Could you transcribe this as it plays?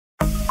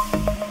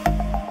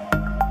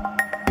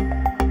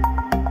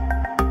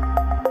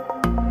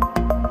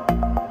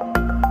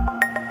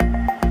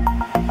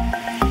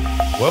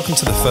Welcome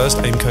to the first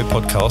Aimco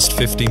podcast,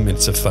 15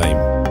 Minutes of Fame.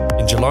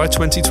 In July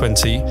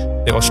 2020,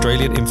 the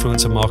Australian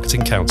Influencer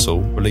Marketing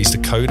Council released a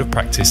code of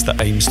practice that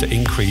aims to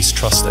increase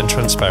trust and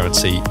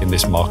transparency in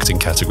this marketing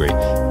category,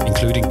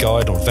 including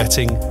guide on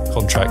vetting,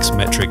 contracts,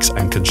 metrics,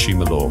 and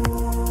consumer law.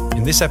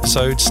 In this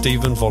episode,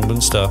 Stephen von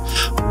Munster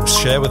will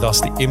share with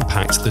us the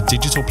impact the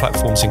Digital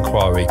Platforms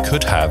Inquiry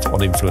could have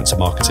on influencer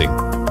marketing.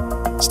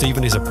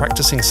 Stephen is a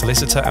practicing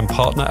solicitor and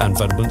partner at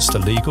Van Munster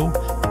Legal,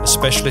 a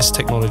specialist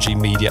technology,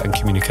 media and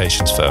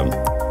communications firm.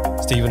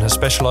 Stephen has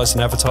specialised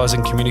in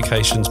advertising,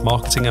 communications,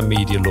 marketing and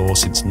media law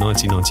since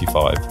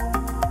 1995.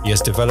 He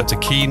has developed a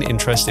keen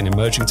interest in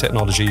emerging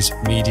technologies,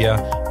 media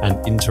and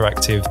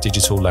interactive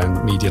digital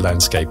media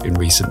landscape in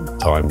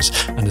recent times,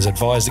 and has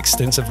advised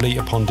extensively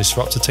upon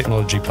disruptive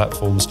technology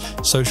platforms,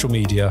 social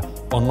media,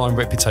 online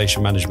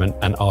reputation management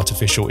and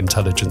artificial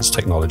intelligence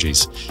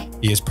technologies.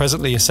 He is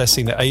presently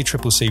assessing the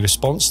ACCC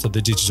response to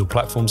the Digital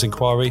Platforms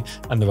Inquiry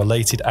and the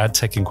related ad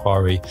tech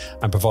inquiry,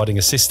 and providing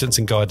assistance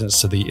and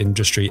guidance to the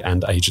industry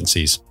and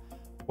agencies.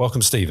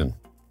 Welcome, Stephen.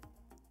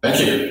 Thank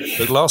you.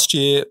 Look, last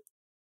year,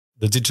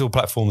 the digital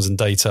platforms and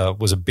data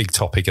was a big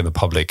topic in the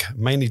public,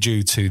 mainly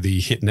due to the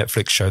hit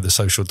Netflix show, The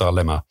Social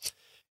Dilemma.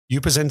 You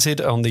presented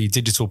on the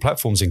Digital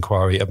Platforms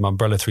Inquiry at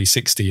Umbrella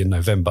 360 in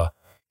November,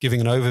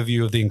 giving an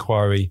overview of the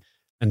inquiry,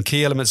 and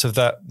key elements of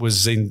that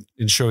was in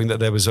ensuring that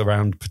there was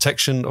around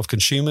protection of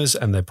consumers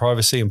and their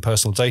privacy and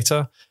personal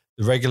data,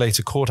 the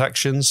regulator court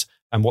actions,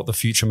 and what the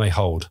future may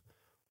hold.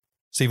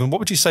 Stephen, what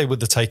would you say were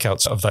the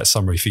takeouts of that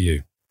summary for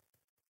you?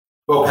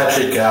 Well,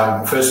 Patrick,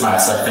 first may I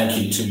say thank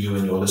you to you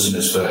and your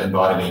listeners for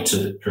inviting me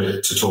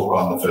to talk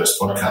on the first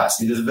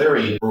podcast. It is a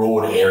very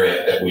broad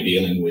area that we're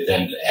dealing with,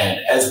 and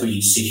as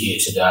we sit here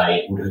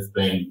today, it would have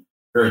been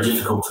very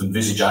difficult to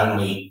envisage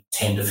only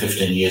 10 to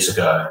 15 years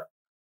ago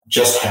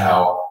just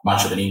how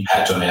much of an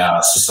impact on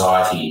our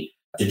society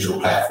digital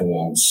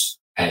platforms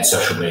and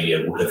social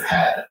media would have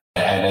had.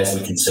 And as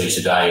we can see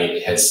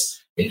today,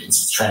 it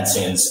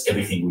transcends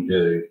everything we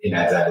do in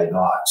our daily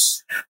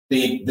lives.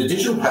 The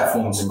Digital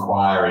Platforms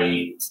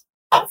Inquiry,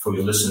 for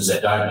your listeners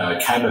that don't know,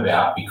 came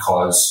about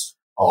because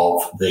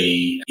of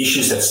the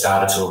issues that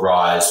started to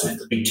arise with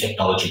the big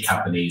technology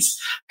companies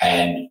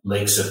and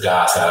leaks of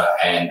data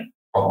and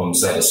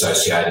problems that are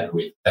associated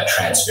with that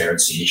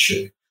transparency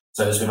issue.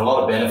 So there's been a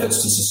lot of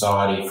benefits to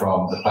society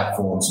from the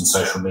platforms and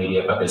social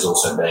media, but there's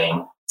also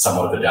been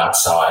somewhat of a dark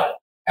side.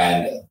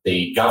 And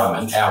the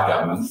government, our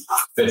government,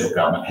 federal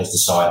government, has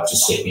decided to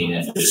step in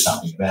and do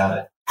something about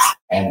it.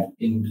 And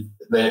in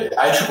the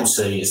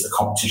ACCC is the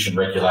competition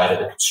regulator,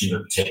 the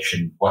consumer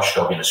protection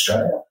watchdog in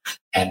Australia,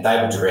 and they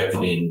were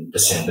directed in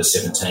December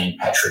 17,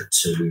 Patrick,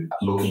 to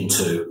look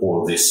into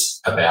all of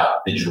this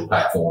about digital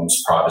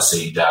platforms,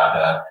 privacy,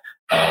 data,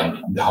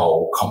 and the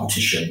whole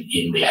competition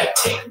in the ad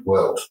tech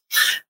world.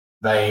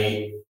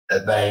 They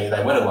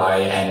went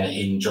away, and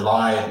in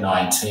July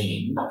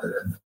 19,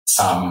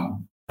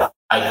 some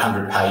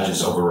 800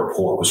 pages of a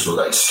report was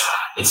released.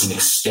 It's an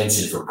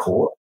extensive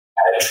report,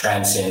 and it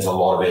transcends a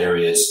lot of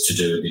areas to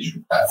do with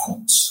digital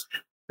platforms.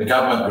 The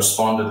government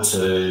responded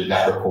to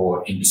that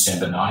report in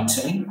December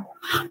 19,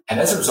 and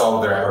as a result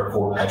of that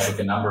report, Patrick,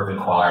 a number of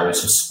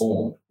inquiries have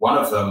spawned. One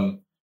of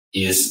them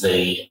is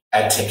the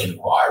ad tech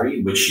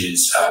inquiry, which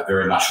is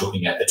very much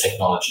looking at the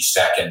technology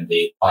stack and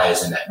the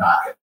players in that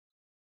market.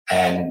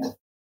 And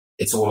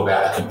it's all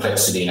about the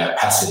complexity and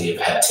opacity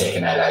of ad tech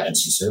and ad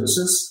agency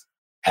services.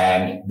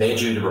 And they're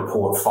due to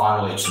report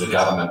finally to the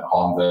government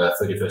on the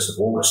 31st of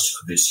August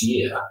of this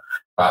year.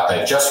 But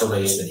they've just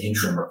released an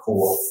interim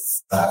report,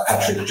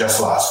 Patrick,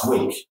 just last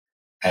week.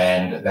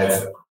 And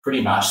they've pretty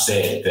much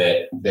said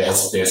that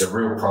there's a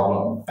real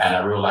problem and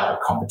a real lack of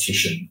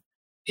competition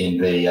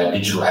in the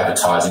digital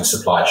advertising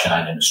supply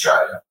chain in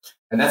Australia.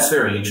 And that's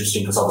very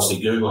interesting because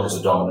obviously Google has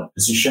a dominant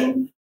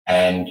position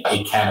and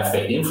it can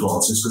affect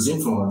influencers because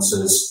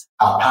influencers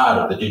are part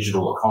of the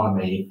digital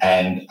economy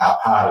and are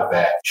part of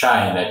that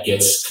chain that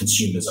gets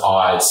consumers'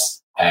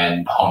 eyes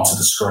and onto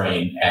the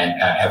screen and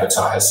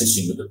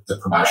assisting with the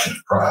promotion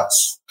of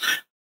products.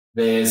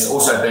 There's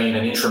also been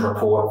an interim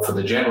report for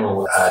the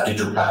general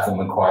digital platform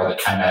inquiry that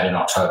came out in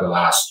October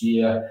last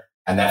year,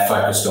 and that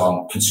focused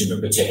on consumer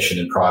protection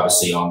and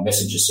privacy on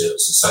messenger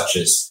services such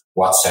as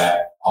WhatsApp,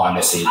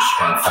 iMessage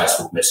and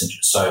Facebook Messenger.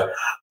 So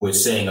we're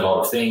seeing a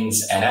lot of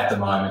things, and at the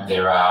moment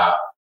there are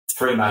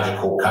 3 major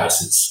court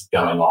cases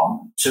going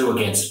on, 2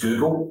 against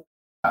Google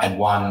and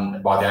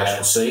 1 by the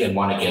ACCC and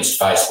 1 against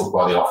Facebook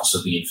by the Office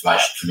of the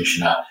Information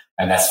Commissioner,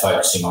 and that's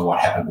focusing on what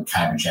happened with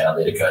Cambridge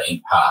Analytica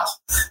in part.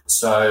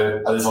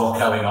 So there's a lot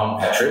going on,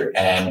 Patrick,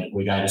 and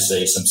we're going to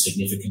see some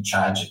significant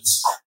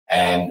changes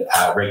and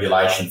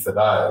regulation for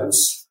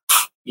those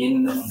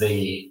in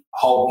the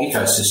whole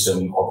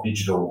ecosystem of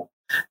digital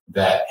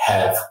that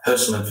have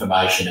personal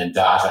information and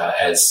data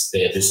as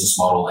their business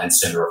model and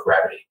centre of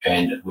gravity.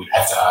 And we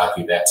have to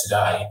argue that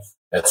today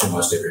that's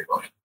almost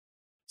everybody.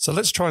 So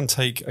let's try and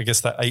take, I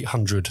guess, that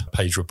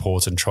 800-page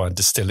report and try and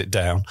distill it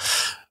down.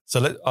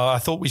 So I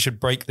thought we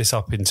should break this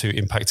up into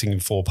impacting in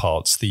 4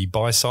 parts: the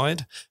buy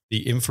side,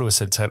 the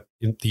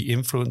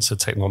influencer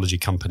technology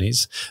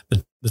companies,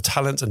 the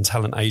talent and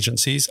talent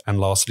agencies, and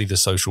lastly, the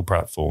social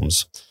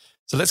platforms.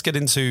 So let's get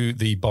into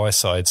the buy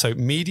side. So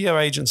media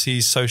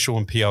agencies, social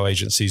and PR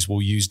agencies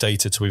will use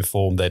data to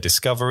inform their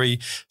discovery,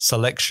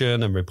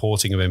 selection and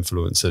reporting of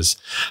influencers.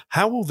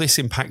 How will this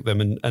impact them?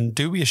 And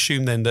do we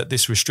assume then that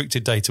this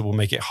restricted data will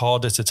make it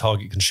harder to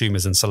target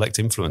consumers and select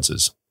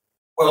influencers?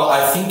 Well,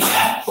 I think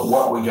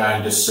what we're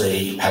going to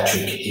see,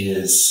 Patrick,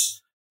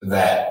 is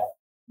that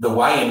the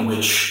way in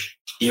which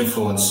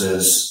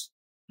influencers'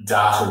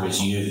 data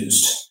is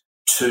used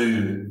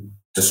to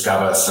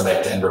discover,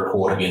 select and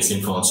report against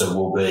influencer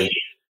will be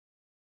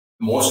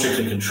more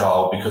strictly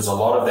controlled, because a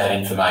lot of that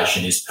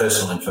information is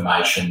personal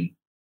information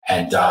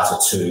and data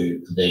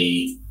to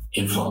the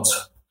influencer.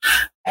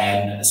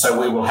 And so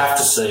we will have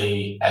to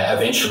see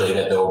eventually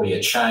that there will be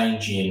a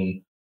change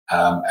in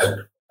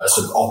a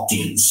sort of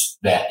opt-ins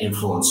that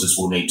influencers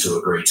will need to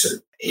agree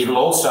to. It'll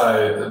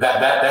also,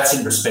 that's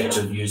in respect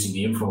of using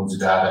the influencer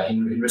data.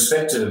 In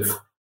respect of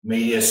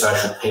media,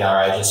 social,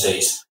 PR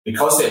agencies,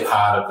 because they're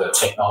part of the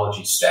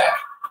technology stack,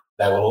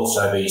 they will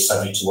also be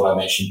subject to what I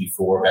mentioned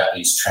before about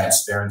these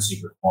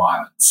transparency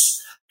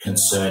requirements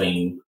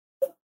concerning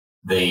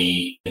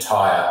the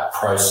entire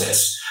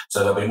process.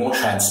 So there'll be more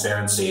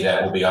transparency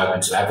that will be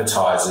open to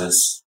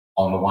advertisers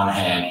on the one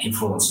hand,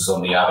 influencers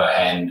on the other,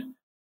 and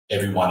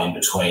everyone in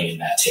between in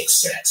that tech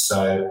stack.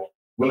 So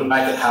will it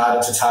make it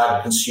harder to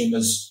target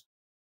consumers?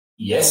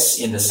 Yes,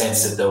 in the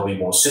sense that there'll be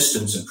more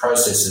systems and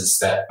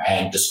processes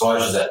and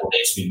disclosures that will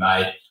need to be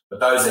made, but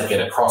those that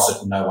get across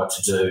it and know what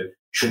to do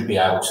should be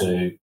able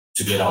to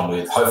get on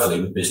with, hopefully,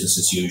 with business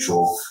as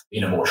usual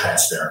in a more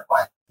transparent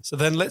way. So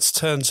then let's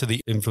turn to the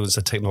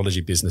influencer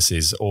technology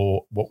businesses,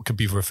 or what could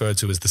be referred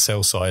to as the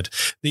sell side.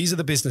 These are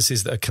the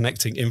businesses that are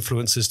connecting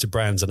influencers to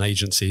brands and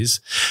agencies.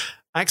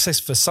 Access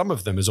for some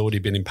of them has already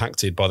been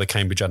impacted by the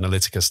Cambridge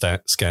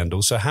Analytica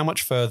scandal. So how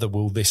much further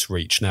will this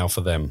reach now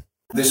for them?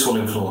 This will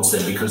influence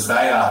them because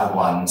they are the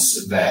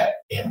ones that,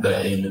 in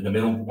the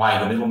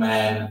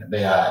middleman,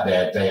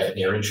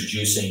 they're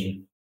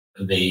introducing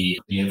the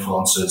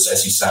influencers,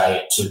 as you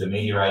say, to the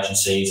media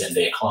agencies and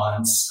their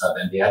clients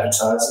and the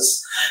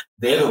advertisers.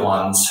 They're the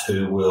ones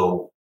who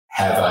will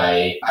have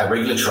a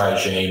regulatory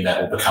regime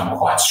that will become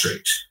quite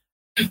strict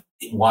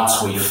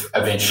once we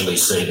eventually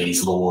see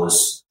these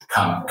laws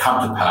come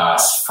to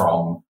pass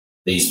from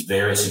these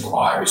various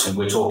inquiries, and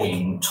we're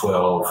talking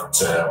 12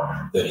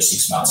 to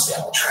 36 months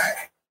down the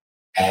track.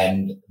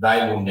 And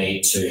they will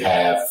need to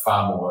have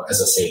far more,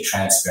 as I said,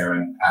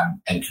 transparent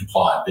and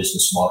compliant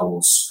business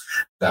models.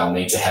 They'll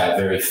need to have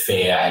very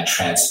fair and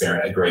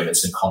transparent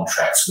agreements and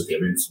contracts with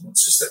their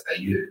influencers that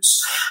they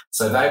use.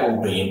 So they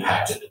will be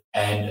impacted.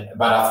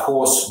 But of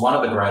course, one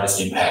of the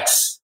greatest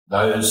impacts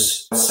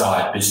those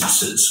side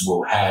businesses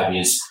will have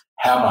is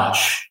how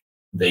much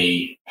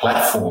the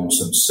platforms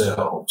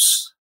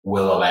themselves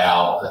will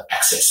allow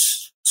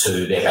access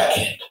to their back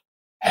end.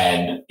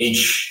 And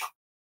each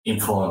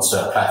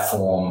influencer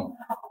platform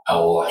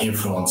or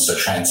influencer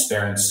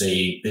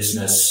transparency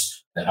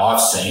business that I've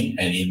seen,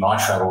 and in my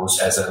travels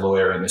as a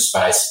lawyer in this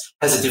space,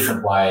 has a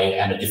different way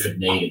and a different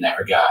need in that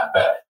regard.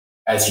 But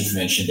as you've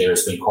mentioned, there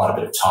has been quite a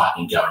bit of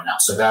tightening going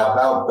up. So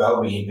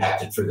they'll be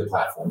impacted through the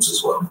platforms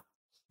as well.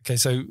 Okay,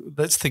 so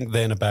let's think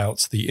then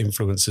about the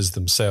influencers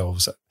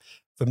themselves.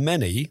 For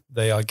many,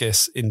 they are, I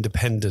guess,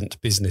 independent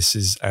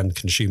businesses and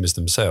consumers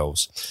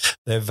themselves.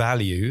 Their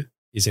value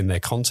is in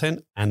their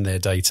content and their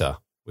data,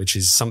 which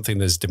is something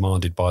that's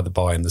demanded by the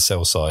buy and the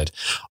sell side.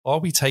 Are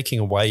we taking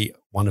away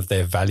one of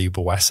their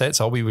valuable assets?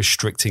 Are we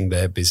restricting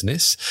their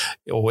business?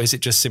 Or is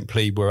it just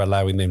simply we're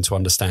allowing them to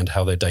understand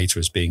how their data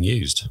is being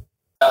used?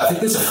 I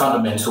think there's a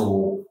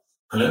fundamental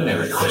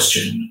preliminary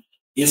question.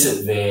 Is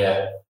it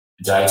their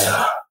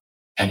data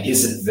and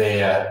is it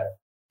their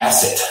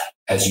asset,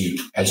 as you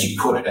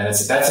put it? And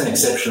that's an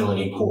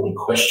exceptionally important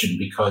question,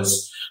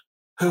 because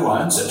who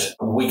owns it?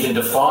 We can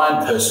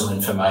define personal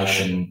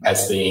information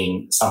as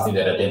being something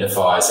that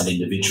identifies an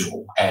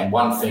individual. And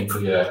one thing for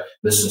your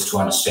listeners to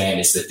understand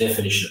is the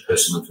definition of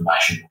personal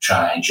information will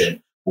change and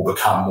will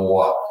become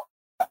more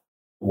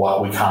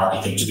what we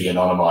currently think to be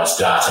anonymised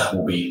data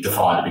will be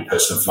defined to be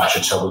personal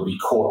information, so we'll be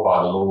caught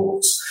by the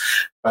laws.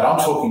 But I'm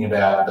talking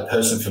about the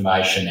personal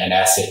information and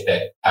asset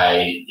that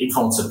a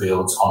influencer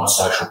builds on a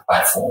social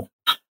platform.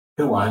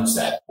 Who owns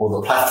that? Well,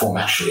 the platform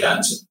actually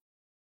owns it.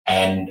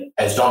 And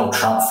as Donald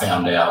Trump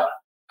found out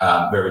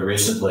very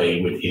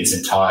recently with his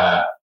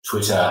entire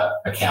Twitter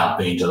account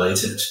being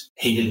deleted,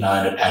 he didn't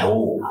own it at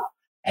all.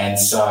 And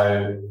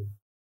so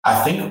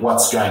I think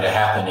what's going to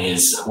happen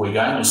is we're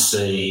going to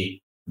see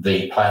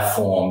the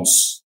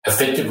platforms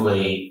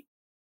effectively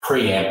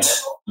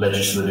preempt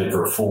legislative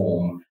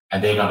reform,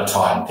 and they're going to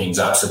tighten things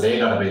up. So they're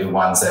going to be the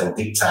ones that will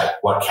dictate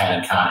what can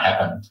and can't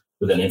happen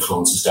with an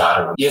influencer's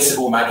data. Yes, it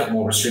will make it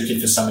more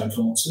restrictive for some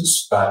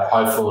influencers, but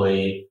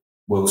hopefully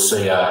we'll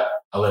see a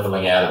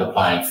levelling out of the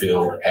playing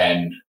field,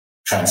 and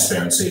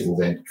transparency will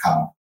then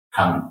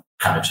come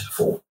into the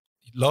fore.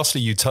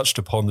 Lastly, you touched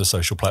upon the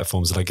social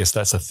platforms, and I guess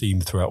that's a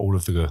theme throughout all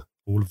of the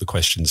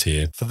questions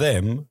here. For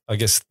them, I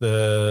guess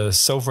the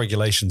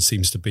self-regulation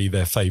seems to be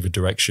their favoured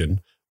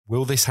direction.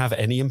 Will this have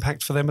any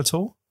impact for them at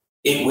all?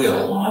 It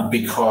will,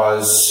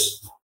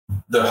 because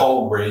the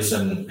whole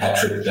reason,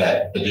 Patrick,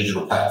 that the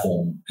digital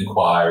platform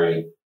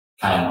inquiry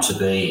came to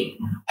be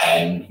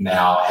and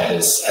now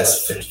has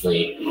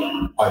effectively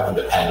opened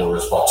a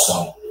Pandora's box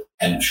on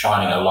and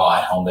shining a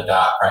light on the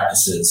dark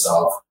practices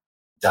of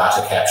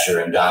data capture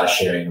and data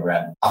sharing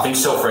around. I think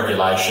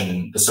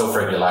the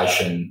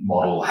self-regulation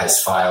model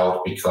has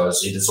failed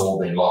because it has all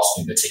been lost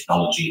in the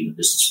technology and the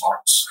business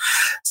models.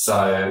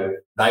 So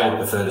they would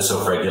prefer to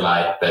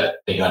self-regulate, but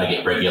they're going to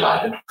get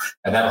regulated.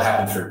 And that will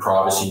happen through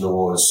privacy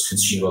laws,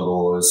 consumer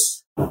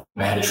laws,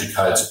 mandatory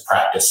codes of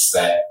practice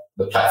that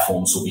the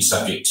platforms will be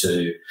subject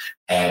to,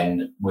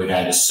 and we're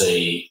going to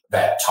see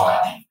that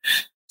tightening.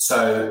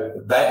 So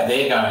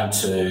they're going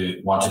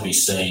to want to be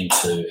seen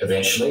to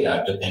eventually,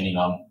 depending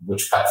on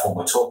which platform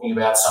we're talking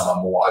about. Some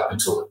are more open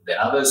to it than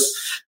others,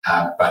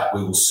 but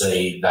we will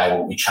see they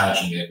will be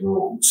changing their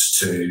rules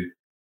to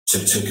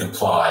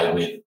comply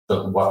with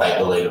what they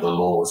believe are the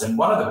laws. And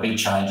one of the big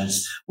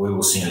changes we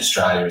will see in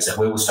Australia is that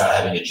we will start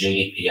having a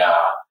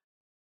GDPR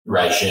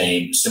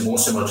regime more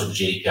similar to the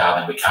GDPR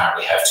than we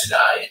currently have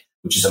today,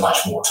 which is a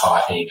much more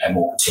tightening and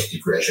more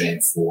protective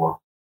regime for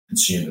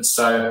consumers.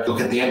 So, look,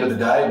 at the end of the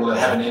day, will it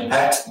have an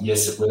impact?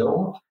 Yes, it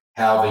will.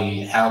 How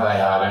they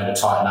are going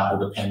to tighten up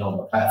will depend on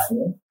the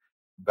platform,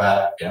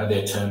 but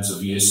their terms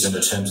of use and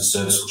the terms of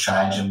service will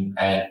change,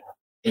 and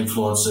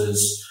influencers,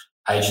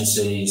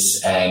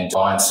 agencies, and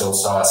buy and sell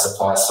side,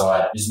 supply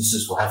side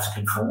businesses will have to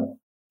conform.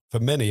 For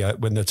many,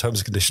 when the terms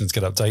and conditions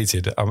get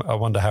updated, I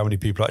wonder how many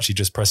people are actually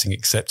just pressing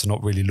accept and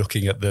not really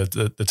looking at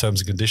the terms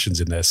and conditions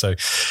in there. So,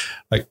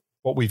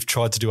 what we've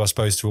tried to do, I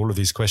suppose, through all of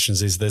these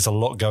questions is there's a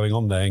lot going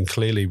on there. And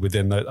clearly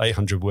within that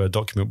 800-word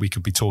document, we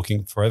could be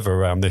talking forever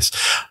around this.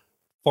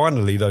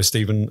 Finally, though,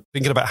 Stephen,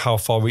 thinking about how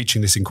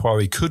far-reaching this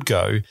inquiry could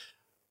go,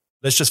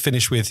 let's just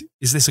finish with,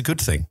 is this a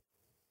good thing?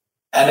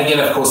 And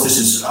again, of course, this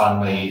is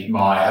only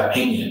my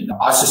opinion.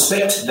 I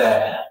suspect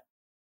that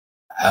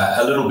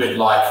a little bit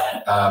like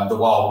the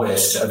Wild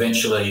West,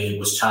 eventually it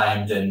was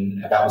tamed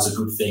and that was a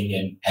good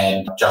thing,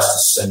 and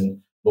justice and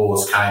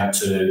laws came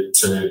to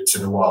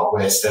the Wild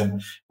West.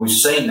 And we've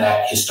seen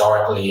that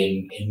historically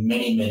in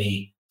many,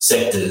 many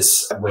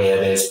sectors where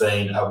there's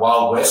been a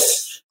Wild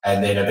West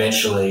and then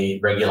eventually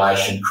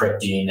regulation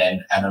crept in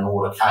and an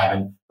order came.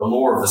 And the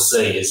law of the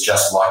sea is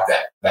just like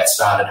that. That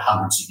started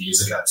hundreds of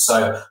years ago.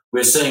 So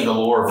we're seeing the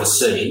law of the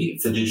sea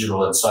for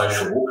digital and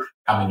social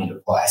coming into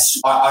place.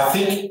 I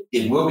think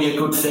it will be a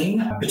good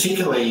thing,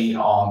 particularly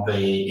on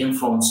the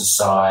influencer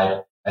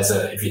side.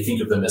 If you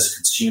think of them as a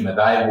consumer,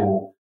 they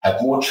will have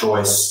more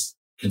choice,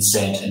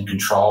 consent, and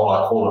control.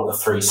 I call it the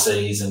 3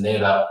 Cs, and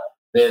they're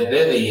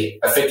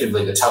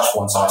effectively the touch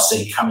points I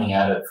see coming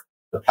out of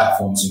the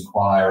platform's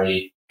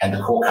inquiry and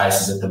the court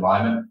cases at the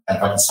moment. And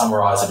if I can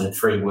summarise it in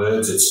 3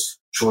 words, it's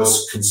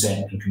choice,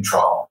 consent, and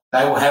control.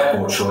 They will have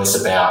more choice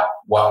about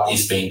what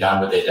is being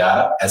done with their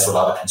data, as will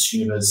other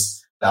consumers.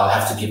 They'll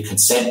have to give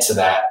consent to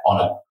that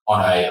on a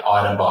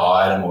item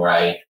by item or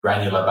a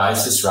granular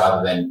basis,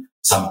 rather than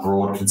some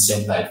broad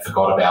consent they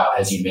forgot about,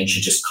 as you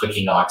mentioned, just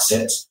clicking I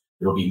accept.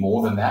 It'll be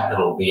more than that.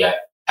 It'll be an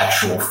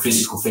actual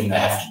physical thing they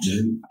have to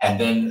do. And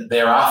then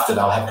thereafter,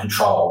 they'll have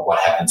control of what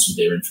happens with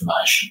their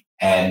information.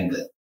 And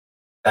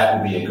that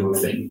will be a good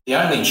thing. The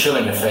only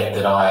chilling effect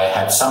that I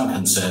have some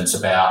concerns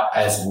about,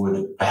 as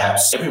would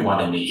perhaps everyone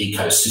in the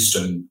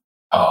ecosystem,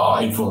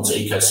 influencer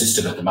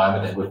ecosystem at the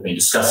moment that we've been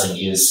discussing,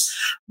 is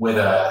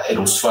whether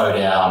it'll slow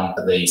down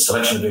the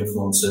selection of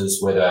influencers,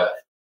 whether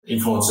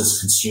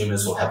influencers,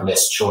 consumers will have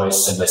less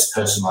choice and less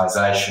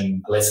personalisation,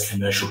 less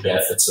commercial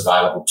benefits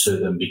available to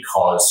them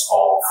because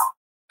of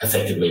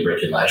effectively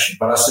regulation.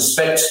 But I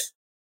suspect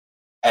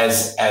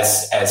as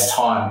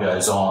time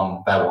goes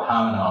on, they will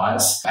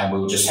harmonise and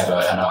we'll just have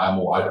a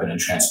more open and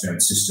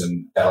transparent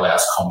system that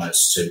allows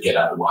commerce to get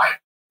underway.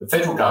 The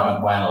federal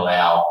government won't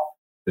allow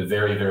the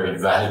very, very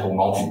valuable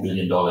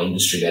multi-billion-dollar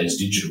industry that is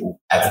digital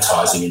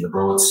advertising in the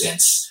broad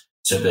sense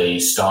to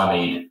be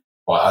stymied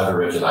by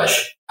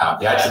over-regulation.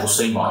 The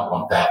ACCC might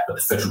want that, but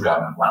the federal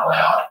government won't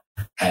allow it.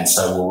 And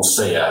so we'll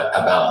see a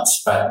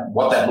balance. But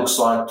what that looks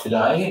like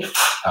today,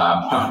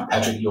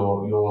 Patrick,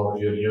 your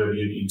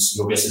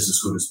guess is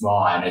as good as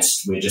mine.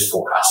 We're just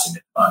forecasting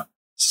at the moment.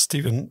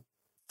 Stephen,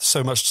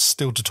 so much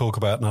still to talk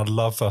about, and I'd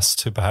love us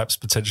to perhaps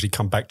potentially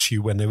come back to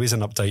you when there is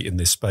an update in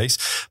this space.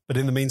 But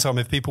in the meantime,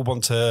 if people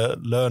want to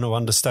learn or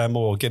understand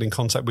more or get in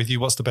contact with you,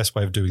 what's the best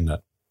way of doing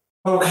that?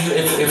 Well,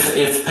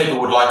 if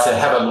people would like to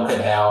have a look at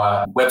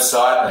our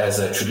website as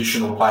a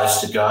traditional place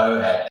to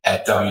go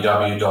at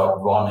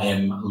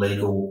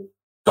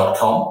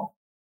www.vonmlegal.com,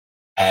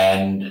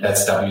 and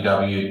that's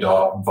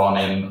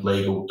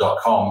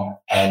www.vonmlegal.com,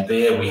 and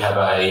there we have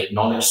a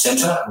knowledge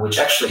centre which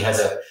actually has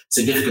a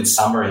significant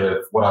summary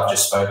of what I've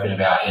just spoken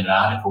about in an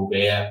article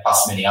there,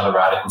 plus many other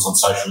articles on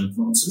social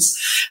influences.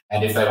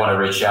 And if they want to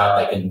reach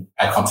out,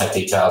 our contact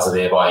details are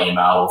there by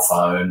email or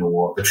phone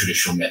or the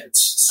traditional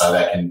methods, so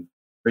they can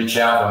reach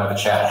out, want to have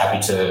a chat.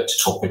 Happy to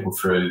talk people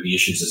through the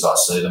issues as I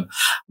see them.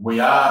 We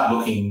are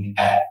looking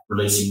at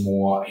releasing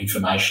more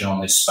information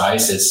on this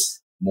space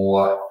as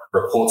more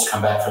reports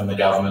come back from the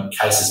government,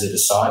 cases are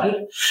decided,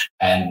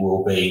 and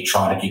we'll be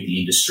trying to give the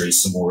industry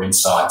some more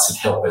insights and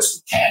help as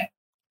we can.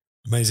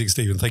 Amazing,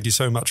 Stephen. Thank you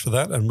so much for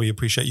that, and we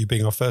appreciate you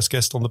being our first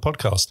guest on the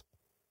podcast.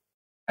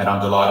 And I'm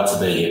delighted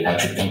to be here,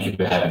 Patrick. Thank you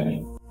for having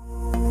me.